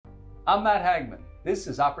I'm Matt Hagman. This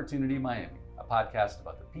is Opportunity Miami, a podcast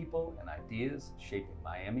about the people and ideas shaping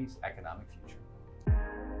Miami's economic future.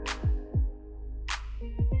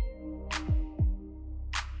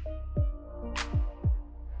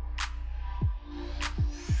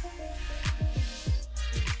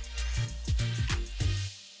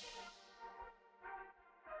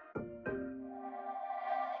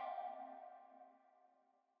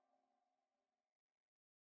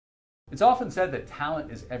 It's often said that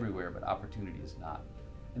talent is everywhere, but opportunity is not.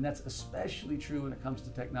 And that's especially true when it comes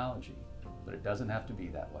to technology, but it doesn't have to be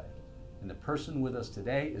that way. And the person with us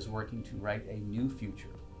today is working to write a new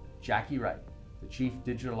future. Jacky Wright, the Chief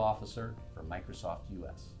Digital Officer for Microsoft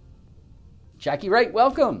U.S. Jacky Wright,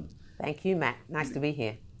 welcome. Thank you, Matt. Nice to be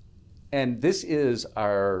here. And this is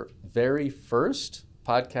our very first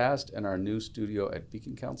podcast in our new studio at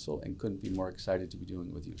Beacon Council, and couldn't be more excited to be doing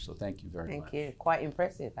it with you. So thank you very much. Thank you. Quite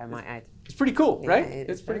impressive, I might add. It's pretty cool, right?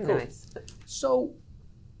 It's pretty cool. Nice. So,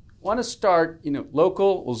 want to start,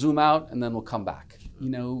 local. We'll zoom out, and then we'll come back.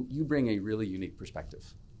 You bring a really unique perspective.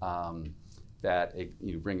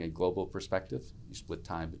 You bring a global perspective. You split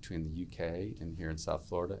time between the UK and here in South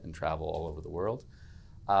Florida, and travel all over the world.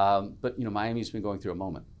 But Miami's been going through a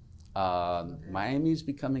moment. Miami's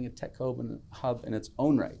becoming a tech hub in its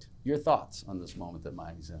own right. Your thoughts on this moment that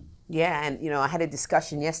Miami's in? Yeah, and I had a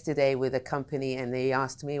discussion yesterday with a company, and they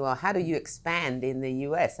asked me, well, how do you expand in the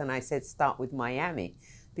US? And I said, start with Miami,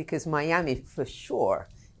 because Miami for sure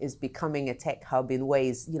is becoming a tech hub in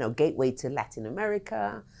ways, gateway to Latin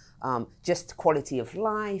America, just quality of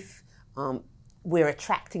life. We're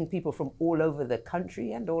attracting people from all over the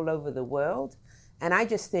country and all over the world. And I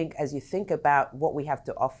just think, as you think about what we have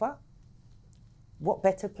to offer, what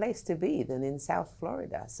better place to be than in South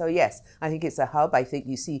Florida? So yes, I think it's a hub. I think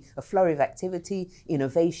you see a flurry of activity,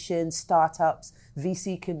 innovation, startups,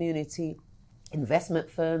 VC community, investment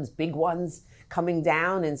firms, big ones, coming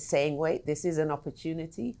down and saying, wait, this is an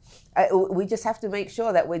opportunity. We just have to make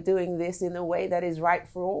sure that we're doing this in a way that is right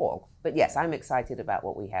for all. But yes, I'm excited about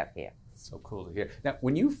what we have here. So cool to hear. Now,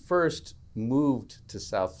 when you first moved to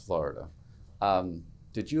South Florida,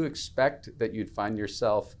 did you expect that you'd find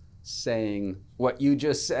yourself saying what you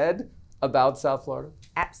just said about South Florida?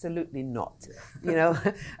 Absolutely not.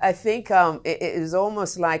 I think it is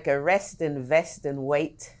almost like a rest and vest and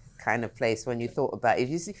wait kind of place when you thought about it.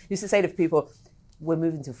 You used to say to people, we're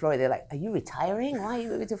moving to Florida. They're like, are you retiring? Why are you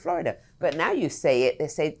moving to Florida? But now you say it, they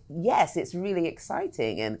say, yes, it's really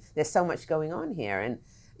exciting and there's so much going on here. And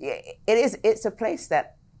it's a place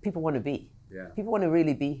that people want to be. Yeah. People want to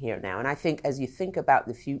really be here now. And I think as you think about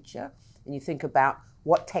the future and you think about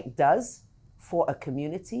what tech does for a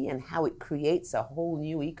community and how it creates a whole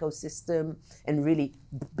new ecosystem and really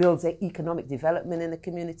builds economic development in the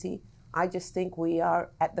community, I just think we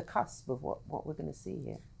are at the cusp of what we're going to see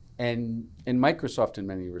here. And Microsoft, in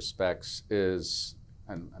many respects, is,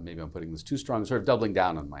 and maybe I'm putting this too strong, sort of doubling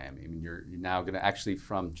down on Miami. I mean, you're now going to actually,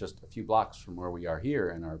 from just a few blocks from where we are here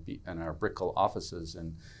in our Brickell offices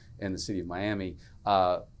in the city of Miami,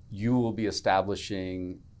 you will be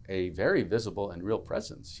establishing a very visible and real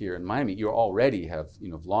presence here in Miami. You already have,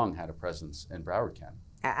 long had a presence in Broward County.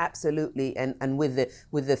 Absolutely, and with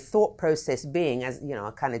the thought process being, as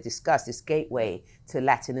I kind of discussed, this gateway to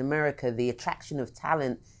Latin America, the attraction of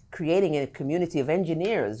talent, creating a community of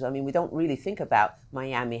engineers. I mean, we don't really think about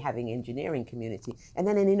Miami having an engineering community, and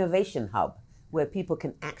then an innovation hub where people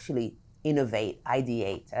can actually innovate,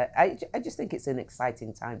 ideate. I just think it's an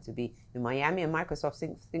exciting time to be in Miami, and Microsoft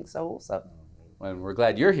thinks so also. And we're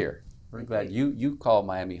glad you're here. We're glad you call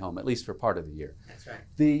Miami home, at least for part of the year. That's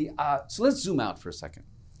right. So let's zoom out for a second.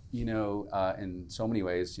 In so many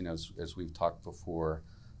ways, as we've talked before,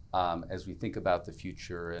 as we think about the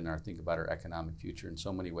future and think about our economic future, in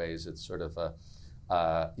so many ways, it's sort of a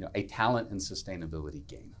talent and sustainability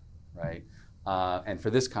game, right? And for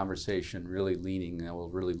this conversation, we'll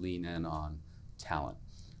really lean in on talent.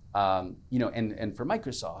 And for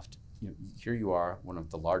Microsoft, here you are, one of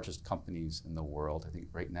the largest companies in the world. I think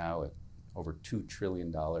right now at over $2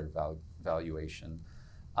 trillion valuation.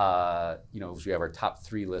 We have our top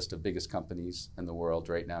 3 list of biggest companies in the world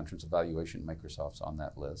right now in terms of valuation. Microsoft's on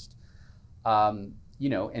that list. And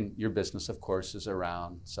your business, of course, is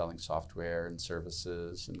around selling software and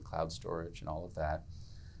services and cloud storage and all of that.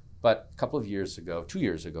 But a couple of years ago, 2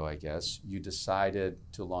 years ago, I guess, you decided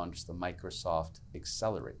to launch the Microsoft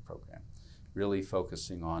Accelerate program, really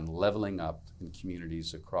focusing on leveling up in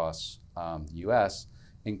communities across the U.S.,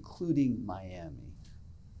 including Miami.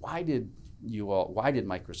 Why did you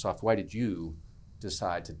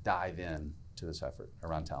decide to dive in to this effort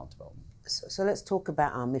around talent development? So let's talk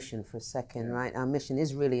about our mission for a second, right? Our mission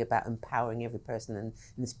is really about empowering every person in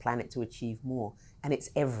this planet to achieve more. And it's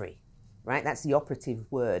every, right? That's the operative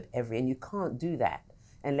word, every. And you can't do that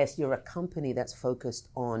unless you're a company that's focused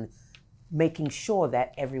on making sure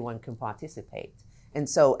that everyone can participate. And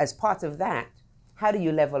so as part of that, how do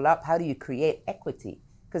you level up? How do you create equity?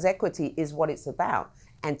 Because equity is what it's about.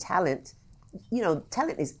 And talent,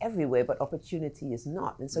 talent is everywhere, but opportunity is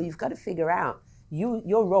not. And so you've got to figure out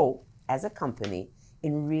your role as a company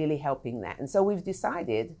in really helping that. And so we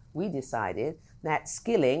decided that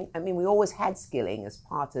skilling, we always had skilling as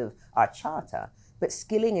part of our charter, but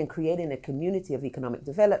skilling and creating a community of economic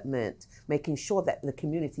development, making sure that the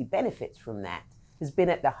community benefits from that, has been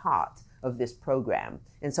at the heart of this program.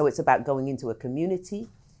 And so it's about going into a community,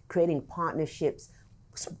 creating partnerships,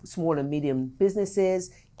 small and medium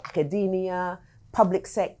businesses, academia, public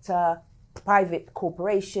sector, private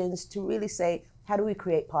corporations, to really say, how do we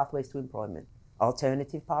create pathways to employment?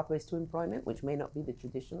 Alternative pathways to employment, which may not be the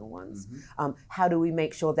traditional ones. Mm-hmm. How do we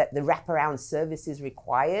make sure that the wraparound services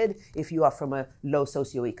required, if you are from a low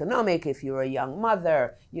socioeconomic, if you're a young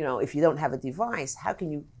mother, if you don't have a device, how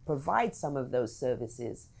can you provide some of those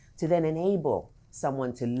services to then enable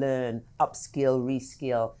someone to learn, upskill,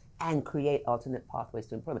 reskill, and create alternate pathways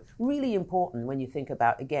to employment? Really important when you think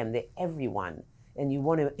about, again, the everyone, and you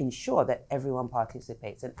want to ensure that everyone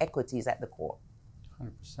participates, and equity is at the core.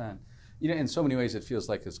 100%. In so many ways, it feels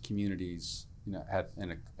like as communities,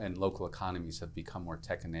 and local economies have become more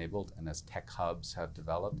tech-enabled, and as tech hubs have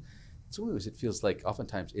developed, in so many ways, it feels like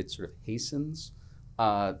oftentimes it sort of hastens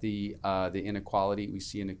the inequality we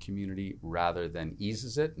see in a community rather than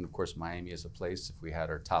eases it. And of course, Miami is a place, if we had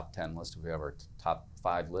our top 10 list, if we have our top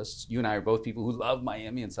 5 lists, you and I are both people who love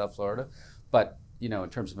Miami and South Florida, but in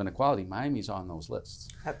terms of inequality, Miami's on those lists.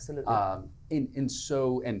 Absolutely.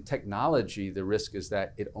 And technology, the risk is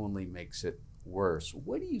that it only makes it worse.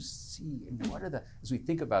 What do you see, and as we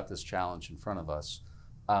think about this challenge in front of us,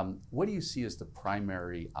 what do you see as the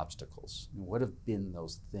primary obstacles? What have been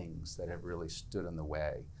those things that have really stood in the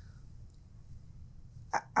way?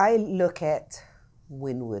 I look at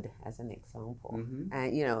Wynwood as an example. Mm-hmm.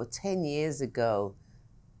 And 10 years ago,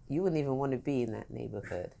 you wouldn't even want to be in that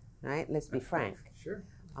neighborhood, right? Let's be frank. Sure.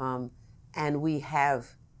 And we have,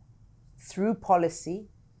 through policy,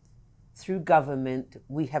 through government,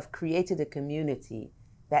 we have created a community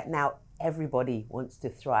that now everybody wants to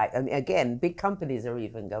thrive. Again, big companies are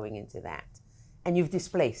even going into that. And you've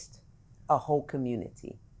displaced a whole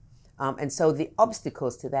community. And so the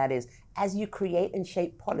obstacles to that is, as you create and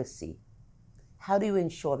shape policy, how do you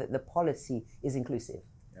ensure that the policy is inclusive?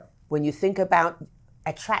 Yeah. When you think about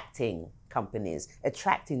attracting companies,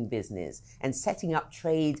 attracting business, and setting up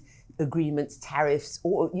trade agreements, tariffs,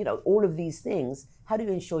 or all of these things, how do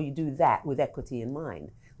you ensure you do that with equity in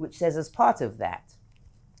mind? Which says, as part of that,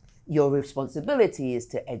 your responsibility is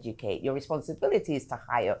to educate. Your responsibility is to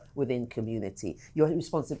hire within community. Your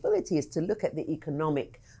responsibility is to look at the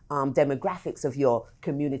economic demographics of your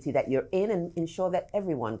community that you're in and ensure that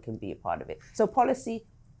everyone can be a part of it. So policy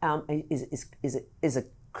is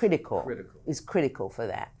critical for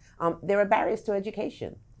that. There are barriers to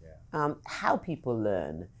education. Yeah. How people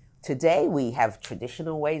learn. Today we have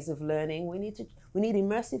traditional ways of learning. We need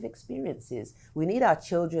immersive experiences. We need our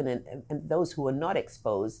children and those who are not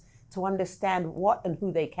exposed to understand what and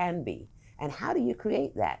who they can be. And how do you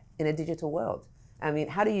create that in a digital world?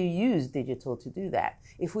 How do you use digital to do that?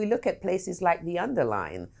 If we look at places like the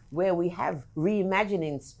Underline, where we have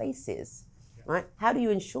reimagining spaces, right? How do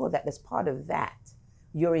you ensure that as part of that,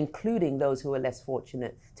 you're including those who are less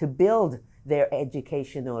fortunate to build their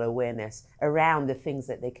educational awareness around the things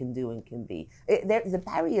that they can do and can be? The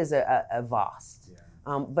barriers are vast. Yeah.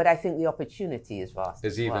 But I think the opportunity is vast.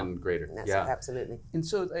 Is even greater. Yeah, absolutely. And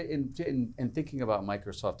so, in thinking about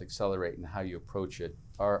Microsoft Accelerate and how you approach it,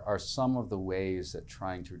 are some of the ways that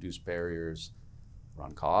trying to reduce barriers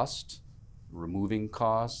around cost, removing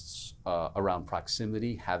costs, around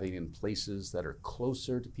proximity, having in places that are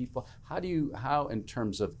closer to people? How in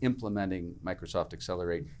terms of implementing Microsoft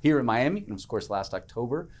Accelerate here in Miami, and of course last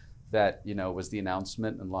October, that was the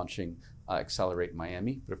announcement and launching Accelerate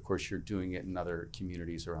Miami, but of course you're doing it in other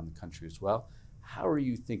communities around the country as well. How are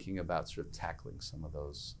you thinking about sort of tackling some of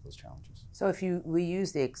those challenges? So we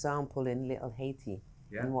use the example in Little Haiti,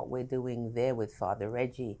 and what we're doing there with Father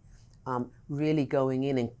Reggie, really going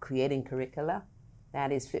in and creating curricula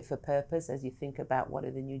that is fit for purpose as you think about what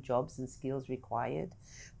are the new jobs and skills required,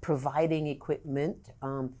 providing equipment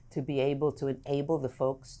to be able to enable the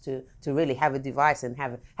folks to really have a device and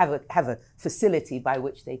have a facility by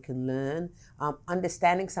which they can learn,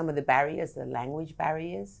 understanding some of the barriers, the language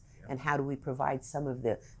barriers, and how do we provide some of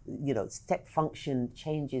the, step function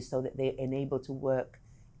changes so that they're enabled to work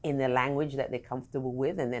in the language that they're comfortable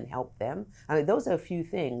with, and then help them. I mean, those are a few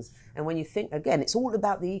things. And when you think, again, it's all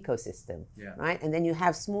about the ecosystem, right? And then you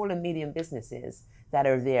have small and medium businesses that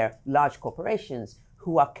are there, large corporations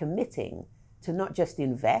who are committing to not just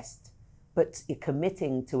invest, but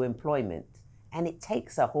committing to employment. And it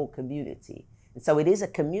takes a whole community. And so it is a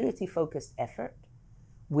community-focused effort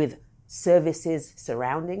with services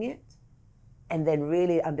surrounding it, and then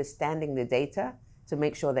really understanding the data to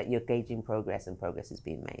make sure that you're gauging progress and progress is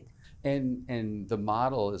being made. And the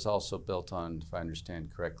model is also built on, if I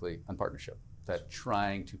understand correctly, on partnership, that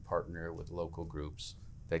trying to partner with local groups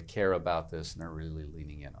that care about this and are really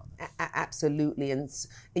leaning in on this. Absolutely. And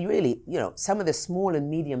really, some of the small and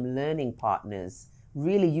medium learning partners,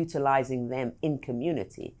 really utilizing them in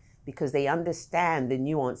community because they understand the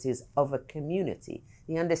nuances of a community.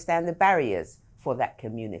 They understand the barriers for that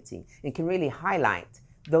community and can really highlight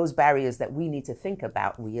those barriers that we need to think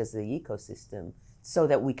about, we as the ecosystem, so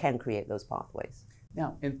that we can create those pathways.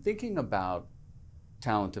 Now, in thinking about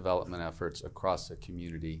talent development efforts across the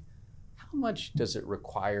community, how much does it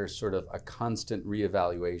require sort of a constant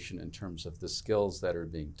reevaluation in terms of the skills that are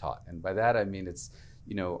being taught? And by that I mean it's,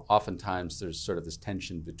 oftentimes there's sort of this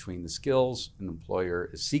tension between the skills an employer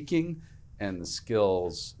is seeking and the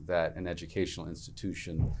skills that an educational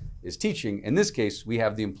institution is teaching. In this case, we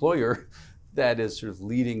have the employer that is sort of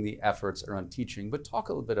leading the efforts around teaching, but talk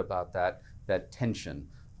a little bit about that tension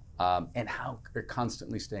and how they're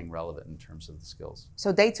constantly staying relevant in terms of the skills.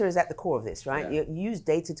 So data is at the core of this, right? Yeah. You use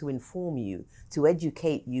data to inform you, to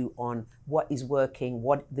educate you on what is working,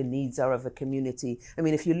 what the needs are of a community. I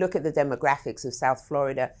mean, if you look at the demographics of South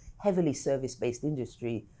Florida, heavily service-based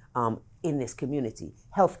industry in this community,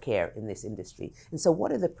 healthcare in this industry. And so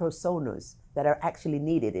what are the personas that are actually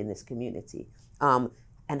needed in this community?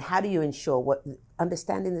 And how do you ensure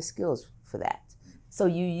understanding the skills for that? So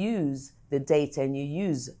you use the data and you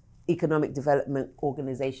use economic development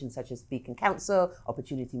organizations such as Beacon Council,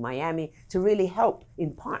 Opportunity Miami, to really help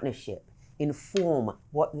in partnership inform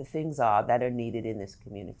what the things are that are needed in this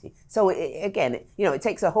community. So it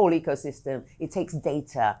takes a whole ecosystem, it takes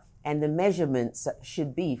data, and the measurements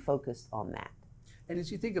should be focused on that. And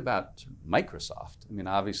as you think about Microsoft, I mean,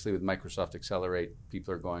 obviously with Microsoft Accelerate,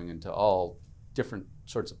 people are going into all different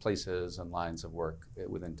sorts of places and lines of work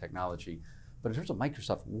within technology. But in terms of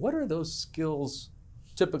Microsoft, what are those skills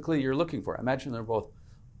typically you're looking for? I imagine they're both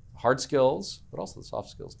hard skills, but also the soft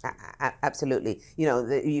skills too. Absolutely.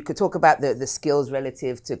 You could talk about the skills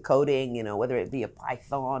relative to coding, whether it be a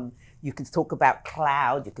Python. You could talk about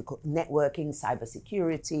cloud, you could call networking,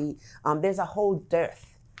 cybersecurity. There's a whole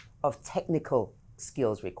dearth of technical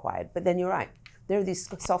skills required. But then you're right. There are these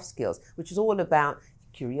soft skills, which is all about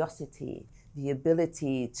curiosity, the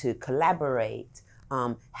ability to collaborate,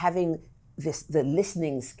 having the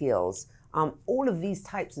listening skills, all of these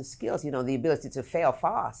types of skills, the ability to fail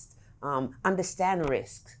fast, understand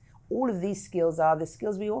risks. All of these skills are the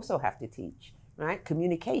skills we also have to teach, right?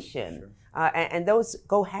 Communication. Sure. And those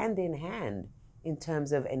go hand in hand in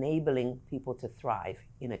terms of enabling people to thrive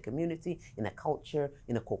in a community, in a culture,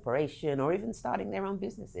 in a corporation, or even starting their own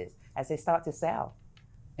businesses as they start to sell.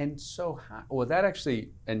 And so, that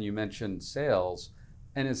actually, and you mentioned sales,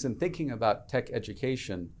 and as in thinking about tech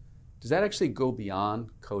education, does that actually go beyond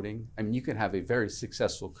coding? I mean, you can have a very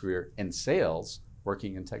successful career in sales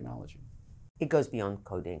working in technology. It goes beyond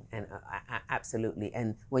coding, and absolutely.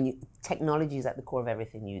 And technology is at the core of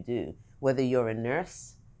everything you do. Whether you're a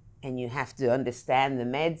nurse and you have to understand the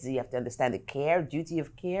meds, you have to understand the duty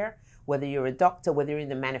of care, whether you're a doctor, whether you're in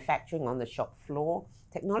the manufacturing on the shop floor,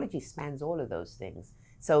 technology spans all of those things.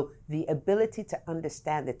 So the ability to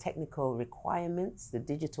understand the technical requirements, the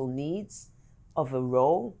digital needs of a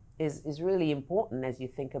role is really important as you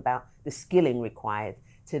think about the skilling required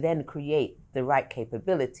to then create the right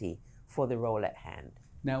capability for the role at hand.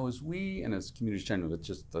 Now, as we, and as communities generally,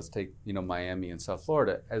 let's take Miami and South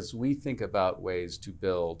Florida, as we think about ways to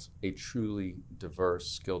build a truly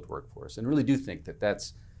diverse, skilled workforce, and really do think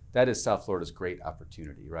that is South Florida's great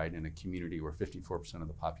opportunity, right? In a community where 54% of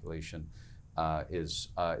the population is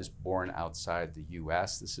born outside the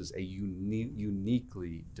U.S. This is a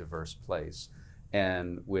uniquely diverse place.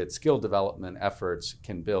 And with skill development efforts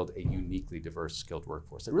can build a uniquely diverse skilled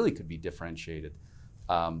workforce that really could be differentiated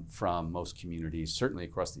from most communities, certainly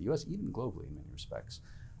across the U.S., even globally in many respects.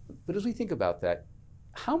 But as we think about that,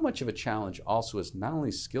 how much of a challenge also is not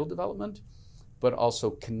only skill development, but also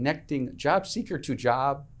connecting job seeker to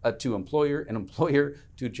job, to employer, and employer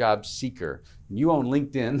to job seeker. You own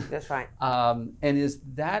LinkedIn. That's right. And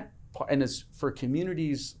is for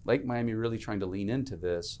communities like Miami really trying to lean into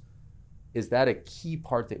this, is that a key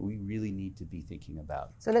part that we really need to be thinking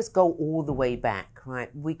about? So let's go all the way back, right?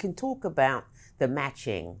 We can talk about the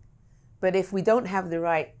matching, but if we don't have the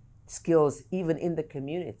right skills even in the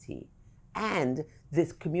community, and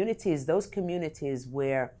those communities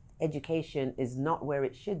where education is not where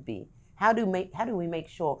it should be, how do we make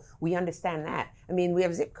sure we understand that? I mean, we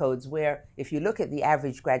have zip codes where if you look at the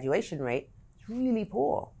average graduation rate, it's really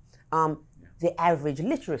poor. The average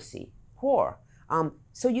literacy, poor.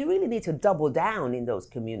 So you really need to double down in those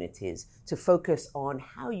communities to focus on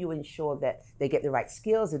how you ensure that they get the right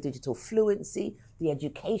skills, the digital fluency, the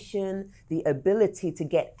education, the ability to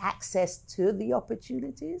get access to the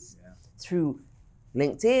opportunities through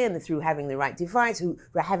LinkedIn, through having the right device, through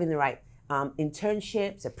having the right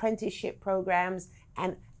internships, apprenticeship programs,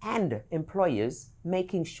 and employers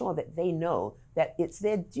making sure that they know that it's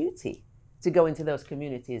their duty to go into those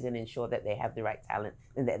communities and ensure that they have the right talent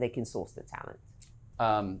and that they can source the talent.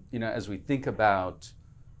 As we think about,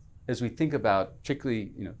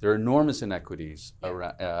 particularly, there are enormous inequities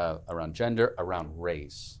around gender, around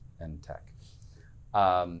race and tech.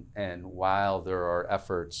 And while there are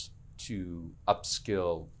efforts to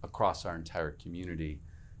upskill across our entire community,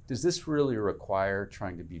 does this really require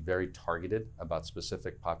trying to be very targeted about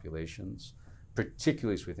specific populations,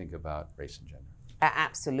 particularly as we think about race and gender?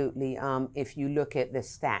 Absolutely. If you look at the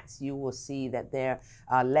stats, you will see that there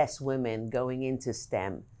are less women going into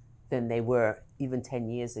STEM than they were even 10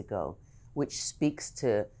 years ago, which speaks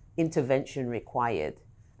to intervention required.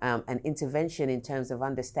 And intervention in terms of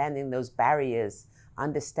understanding those barriers,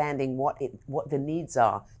 understanding what the needs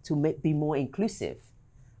are to be more inclusive,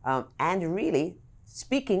 and really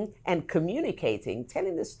speaking and communicating,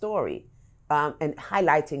 telling the story, and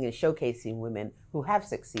highlighting and showcasing women who have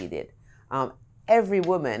succeeded. Every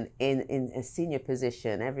woman in a senior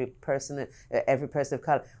position, every person of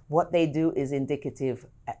color, what they do is indicative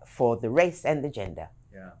for the race and the gender.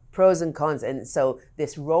 Yeah. Pros and cons. And so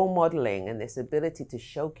this role modeling and this ability to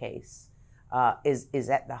showcase is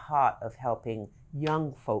at the heart of helping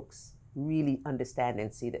young folks really understand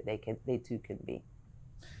and see that they too can be.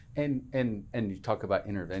 And you talk about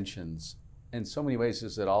interventions. In so many ways,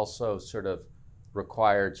 is it also sort of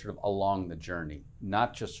required sort of along the journey,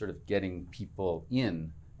 not just sort of getting people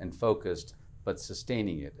in and focused, but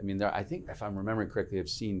sustaining it? I mean, I think if I'm remembering correctly, I've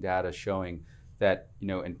seen data showing that,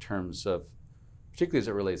 in terms of, particularly as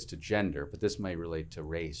it relates to gender, but this may relate to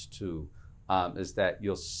race too, is that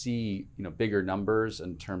you'll see, bigger numbers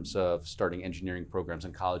in terms of starting engineering programs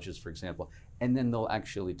in colleges, for example, and then they'll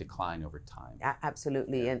actually decline over time.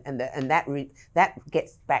 Absolutely, and that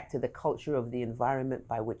gets back to the culture of the environment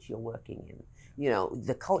by which you're working in.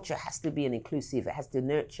 The culture has to be an inclusive, it has to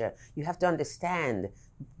nurture. You have to understand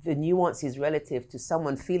the nuances relative to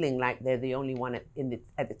someone feeling like they're the only one at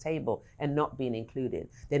the table and not being included.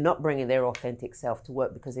 They're not bringing their authentic self to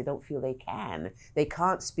work because they don't feel they can. They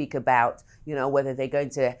can't speak about, whether they're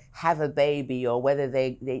going to have a baby or whether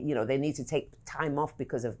they need to take time off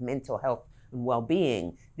because of mental health and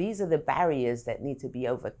well-being. These are the barriers that need to be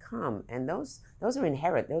overcome, and those are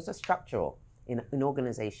inherent, those are structural in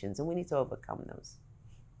organizations, and we need to overcome those.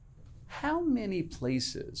 How many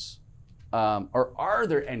places, or are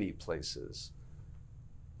there any places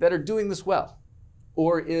that are doing this well,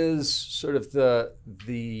 or is sort of the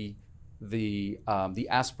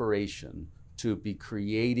aspiration to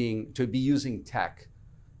be using tech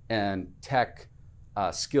and tech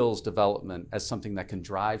skills development as something that can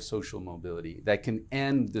drive social mobility, that can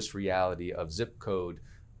end this reality of zip code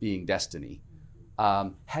being destiny?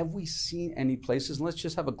 Have we seen any places, and let's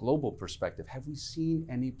just have a global perspective, have we seen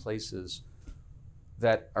any places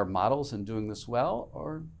that are models and doing this well,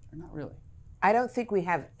 or not really? I don't think we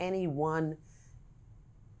have any one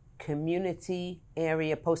community,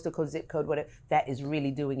 area, postal code, zip code, whatever, that is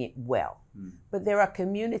really doing it well. But there are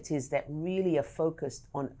communities that really are focused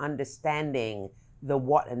on understanding the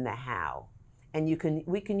what and the how. And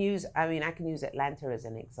I can use Atlanta as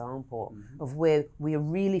an example of where we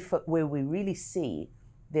really see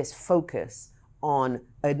this focus on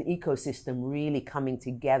an ecosystem really coming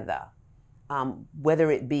together,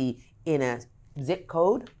 whether it be in a zip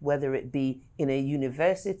code, whether it be in a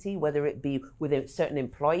university, whether it be with certain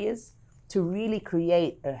employers, to really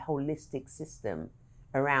create a holistic system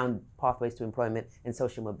around pathways to employment and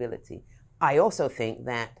social mobility. I also think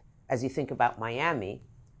that as you think about Miami,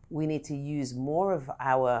 we need to use more of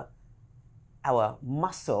our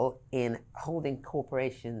muscle in holding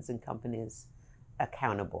corporations and companies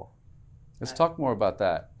accountable. Let's talk more about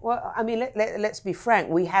that. Well, I mean, let's be frank.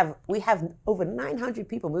 We have over 900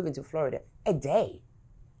 people moving to Florida a day.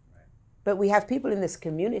 Right. But we have people in this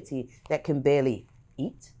community that can barely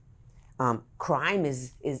eat. Crime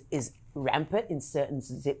is rampant in certain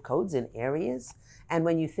zip codes and areas. And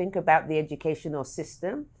when you think about the educational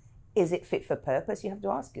system, is it fit for purpose? You have to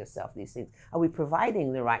ask yourself these things. Are we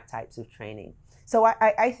providing the right types of training? So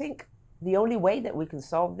I think the only way that we can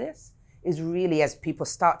solve this is really, as people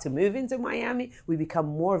start to move into Miami, we become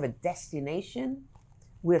more of a destination.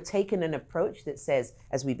 We're taking an approach that says,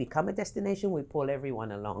 as we become a destination, we pull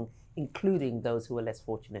everyone along, including those who are less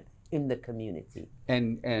fortunate in the community.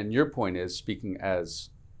 And your point is, speaking as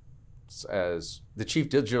the chief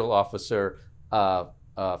digital officer for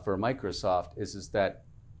Microsoft, is that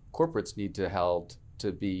corporates need to held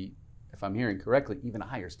to be, if I'm hearing correctly, even a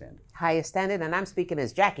higher standard. Higher standard, and I'm speaking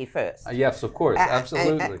as Jacky first. Yes, of course,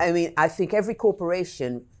 absolutely. I mean, I think every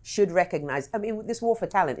corporation should recognize, I mean, this war for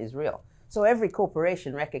talent is real. So every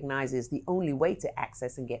corporation recognizes the only way to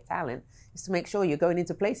access and get talent is to make sure you're going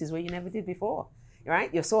into places where you never did before,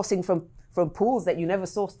 right? You're sourcing from pools that you never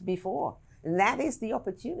sourced before. And that is the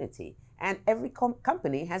opportunity. And every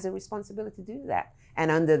company has a responsibility to do that.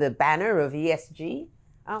 And under the banner of ESG,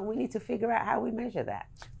 we need to figure out how we measure that.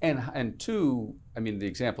 And two, I mean, the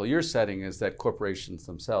example you're setting is that corporations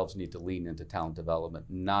themselves need to lean into talent development,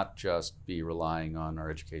 not just be relying on our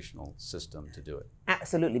educational system to do it.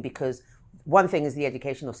 Absolutely, because one thing is the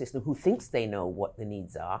educational system who thinks they know what the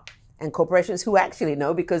needs are, and corporations who actually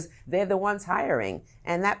know because they're the ones hiring.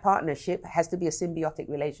 And that partnership has to be a symbiotic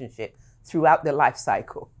relationship throughout the life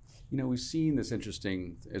cycle. You know, we've seen this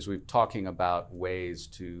interesting, as we're talking about ways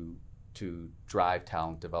to drive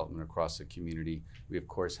talent development across the community. We, of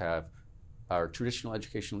course, have our traditional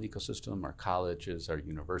educational ecosystem, our colleges, our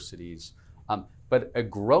universities, but a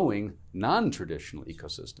growing non-traditional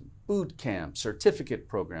ecosystem, boot camps, certificate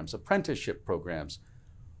programs, apprenticeship programs,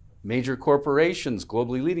 major corporations,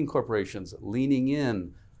 globally leading corporations leaning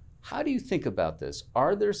in. How do you think about this?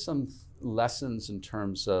 Are there some lessons in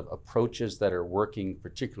terms of approaches that are working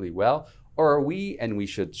particularly well, or are we, and we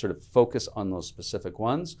should sort of focus on those specific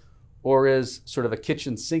ones, or is sort of a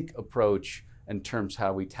kitchen sink approach in terms of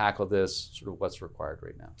how we tackle this sort of what's required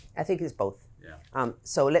right now? I think it's both. Yeah.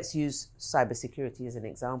 So let's use cybersecurity as an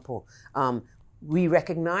example. We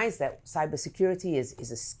recognize that cybersecurity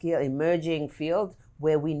is a skill, emerging field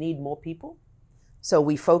where we need more people. So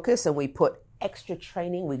we focus and we put extra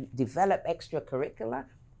training, we develop extra curricula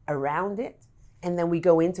around it, and then we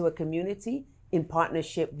go into a community in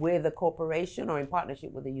partnership with a corporation or in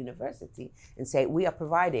partnership with a university and say, we are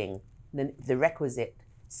providing the requisite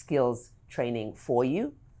skills training for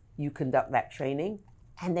you. You conduct that training,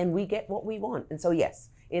 and then we get what we want. And so, yes,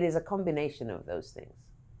 it is a combination of those things.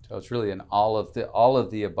 So it's really an all of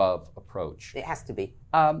the above approach. It has to be.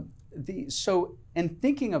 So in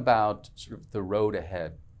thinking about sort of the road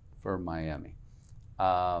ahead for Miami,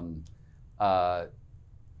 what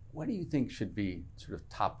do you think should be sort of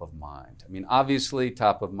top of mind? I mean, obviously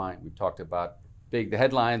top of mind, we've talked about the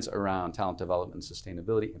headlines around talent development and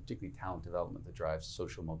sustainability, and particularly talent development that drives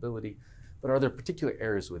social mobility. But are there particular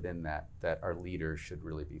areas within that our leaders should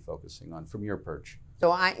really be focusing on from your perch?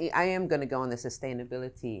 So I am going to go on the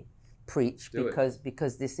sustainability preach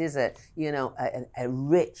because this is a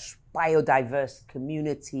rich, biodiverse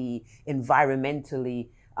community, environmental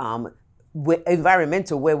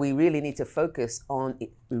where we really need to focus on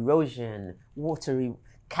erosion, water,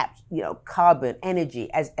 carbon,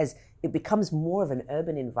 energy. As it becomes more of an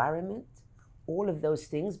urban environment, all of those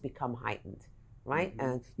things become heightened, right? Mm-hmm.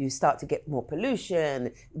 And you start to get more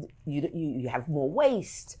pollution, you have more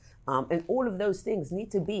waste, and all of those things need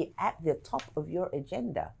to be at the top of your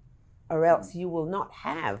agenda, or else you will not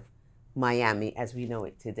have Miami as we know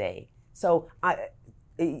it today. So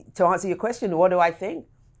to answer your question, what do I think?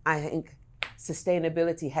 I think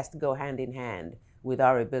sustainability has to go hand in hand with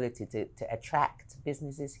our ability to attract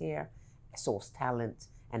businesses here, source talent,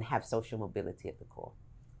 and have social mobility at the core.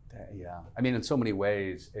 Yeah, I mean, in so many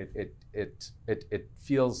ways, it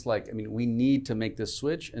feels like, I mean, we need to make this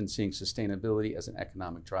switch and seeing sustainability as an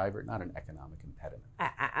economic driver, not an economic impediment.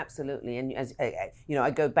 Absolutely, and as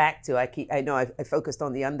I go back to, I focused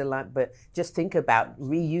on the underline, but just think about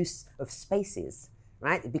reuse of spaces,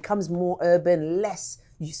 right? It becomes more urban, less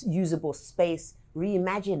usable space,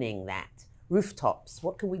 reimagining that. Rooftops,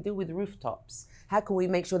 what can we do with rooftops? How can we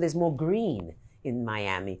make sure there's more green in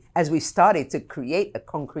Miami as we started to create a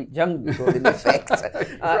concrete jungle in effect,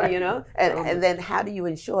 right. And then how do you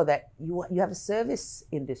ensure that you have a service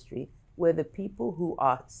industry where the people who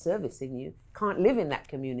are servicing you can't live in that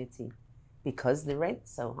community because the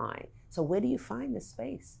rent's so high? So where do you find the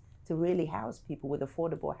space to really house people with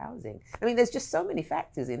affordable housing? I mean, there's just so many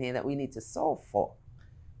factors in here that we need to solve for.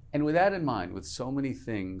 And with that in mind, with so many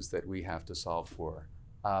things that we have to solve for,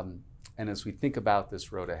 and as we think about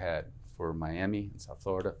this road ahead for Miami and South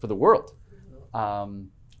Florida, for the world. Are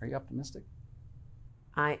you optimistic?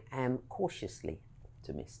 I am cautiously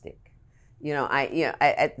optimistic.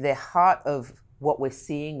 At the heart of what we're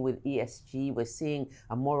seeing with ESG, we're seeing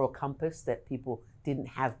a moral compass that people didn't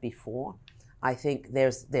have before. I think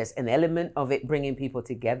there's an element of it bringing people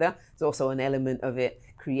together. There's also an element of it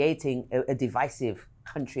creating a divisive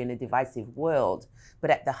country and a divisive world.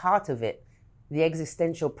 But at the heart of it, the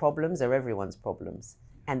existential problems are everyone's problems.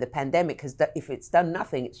 And the pandemic if it's done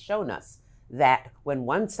nothing, it's shown us that when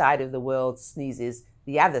one side of the world sneezes,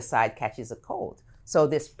 the other side catches a cold. So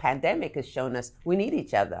this pandemic has shown us we need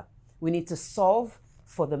each other. We need to solve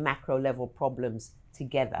for the macro level problems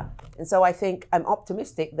together. And so I think I'm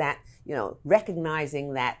optimistic that,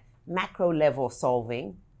 recognizing that macro level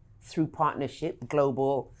solving through partnership,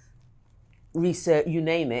 global research, you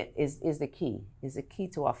name it, is the key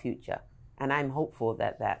to our future. And I'm hopeful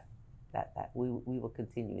that we will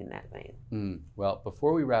continue in that vein. Well,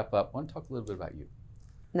 before we wrap up, I want to talk a little bit about you.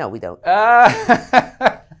 No, we don't.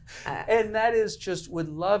 And that is just, would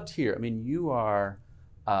love to hear. I mean, you are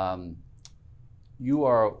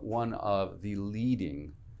one of the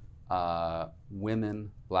leading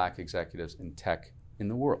women, Black executives in tech in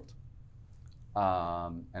the world.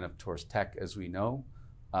 And of course, tech, as we know,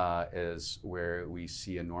 is where we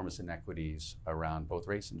see enormous inequities around both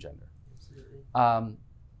race and gender. Absolutely.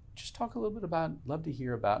 Just talk a little bit about, love to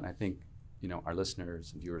hear about, and I think, our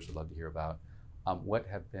listeners and viewers would love to hear about, what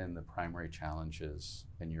have been the primary challenges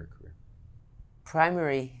in your career?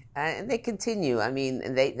 Primary, and they continue. I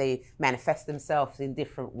mean, they manifest themselves in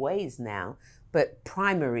different ways now, but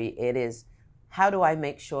primary it is, how do I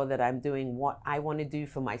make sure that I'm doing what I want to do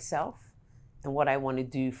for myself and what I want to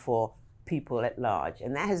do for people at large?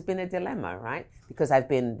 And that has been a dilemma, right? Because I've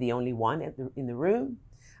been the only one in the room.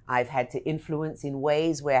 I've had to influence in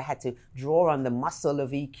ways where I had to draw on the muscle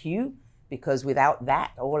of EQ, because without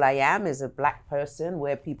that, all I am is a Black person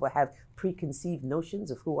where people have preconceived notions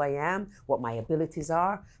of who I am, what my abilities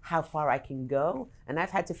are, how far I can go. And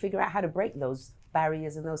I've had to figure out how to break those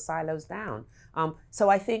barriers and those silos down. So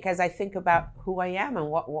I think as I think about who I am and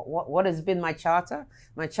what has been my charter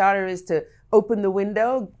is to open the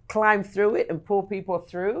window, climb through it and pull people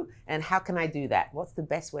through. And how can I do that? What's the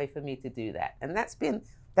best way for me to do that? And that's been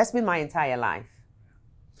my entire life.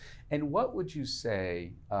 And what would you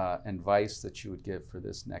say, advice that you would give for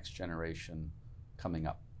this next generation coming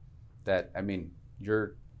up? That, I mean,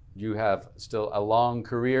 you have still a long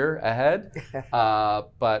career ahead,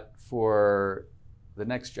 but for the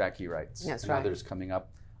next Jacky Wrights and others coming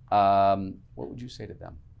up, what would you say to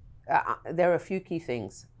them? There are a few key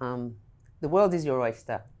things. The world is your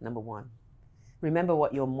oyster, number one. Remember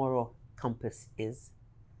what your moral compass is.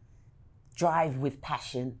 Drive with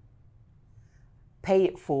passion. Pay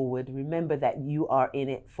it forward. Remember that you are in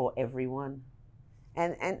it for everyone.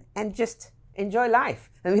 And just enjoy life.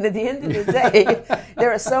 I mean, at the end of the day,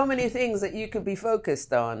 there are so many things that you could be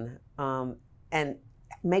focused on. And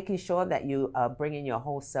making sure that you are bringing your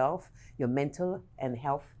whole self, your mental and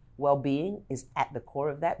health well-being is at the core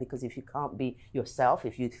of that. Because if you can't be yourself,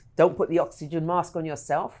 if you don't put the oxygen mask on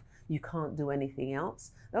yourself, you can't do anything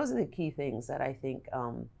else. Those are the key things that I think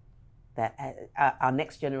that our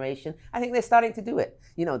next generation, I think they're starting to do it.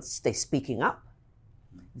 They're speaking up.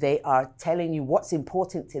 They are telling you what's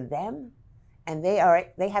important to them, and they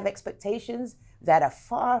have expectations that are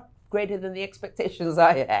far greater than the expectations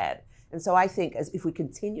I had. And so I think as if we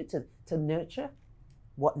continue to nurture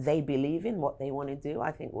what they believe in, what they want to do,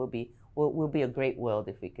 I think we'll be a great world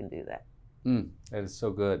if we can do that. That is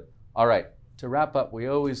so good. All right, to wrap up, we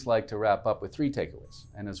always like to wrap up with 3 takeaways.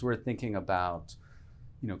 And as we're thinking about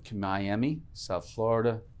Miami, South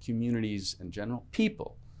Florida, communities in general,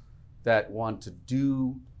 people that want to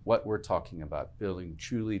do what we're talking about, building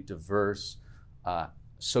truly diverse,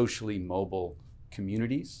 socially mobile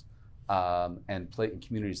communities, and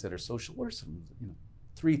communities that are social. What are some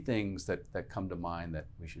 3 things that come to mind that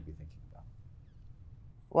we should be thinking about?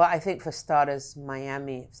 Well, I think for starters,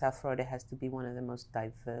 Miami, South Florida has to be one of the most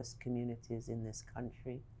diverse communities in this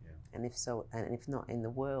country, and if not in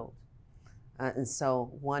the world. And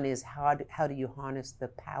so one is, how do you harness the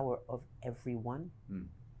power of everyone?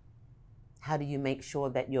 How do you make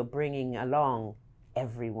sure that you're bringing along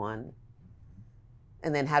everyone?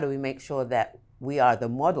 And then how do we make sure that we are the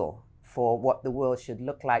model for what the world should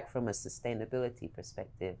look like from a sustainability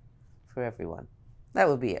perspective for everyone? That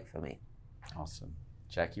would be it for me. Awesome.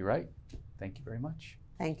 Jacky Wright, thank you very much.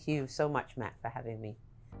 Thank you so much, Matt, for having me.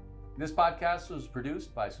 This podcast was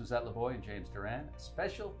produced by Suzette Lavoie and James Duran.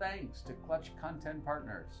 Special thanks to Clutch Content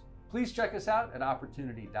Partners. Please check us out at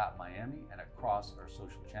opportunity.miami and across our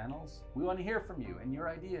social channels. We want to hear from you and your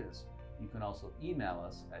ideas. You can also email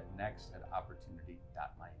us at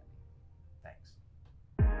next@opportunity.miami. Thanks.